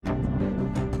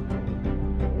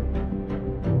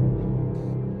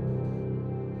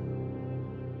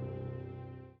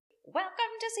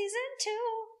season 2.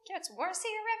 Gets worse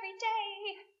here every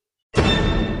day.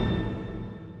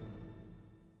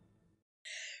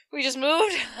 We just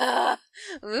moved.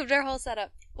 Moved our whole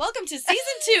setup. Welcome to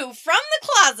season 2 from the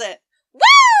closet.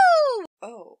 Woo!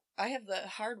 Oh, I have the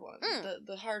hard one.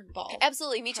 The hard ball.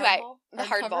 Absolutely, me too. The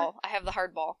hard ball. I have the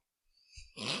hard ball.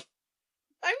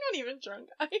 I'm not even drunk.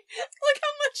 Look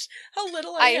how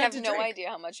little I had to drink. I have no idea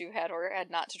how much you had or had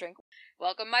not to drink.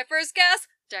 Welcome my first guest,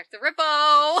 Jack the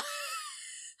Rippo.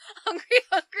 Hungry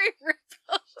Rippos.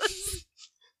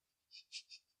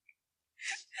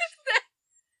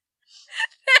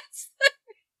 That's the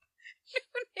new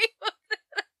name of the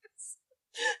episode.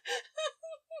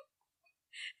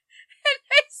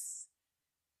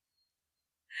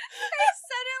 And I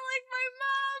said it like my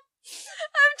mom.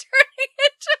 I'm turning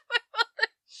into my mother.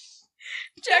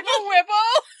 Jack the Whippo.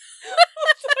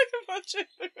 Let's talk about Jack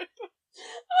the Rippo.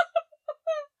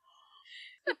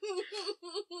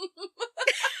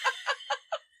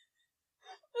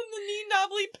 And the knee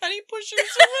knobbly penny pushers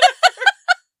or whatever.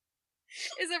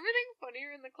 Is everything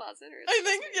funnier in the closet? Or I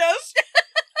think, yes.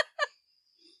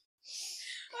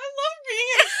 I love being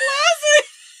in a closet.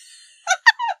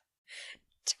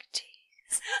 Chicken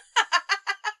cheese.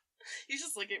 You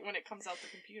just like it when it comes out the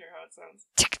computer, how it sounds.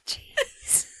 Chicken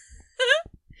cheese.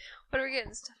 What are we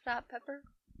getting? Stuffed hot pepper?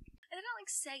 And they're not like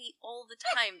saggy all the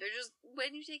time. They're just,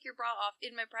 when you take your bra off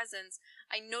in my presence,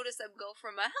 I notice them go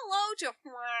from a hello to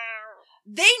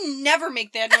They never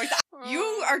make that noise.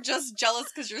 You are just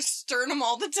jealous because you're stirring them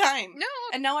all the time. No.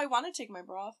 And now I want to take my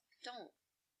bra off. Don't.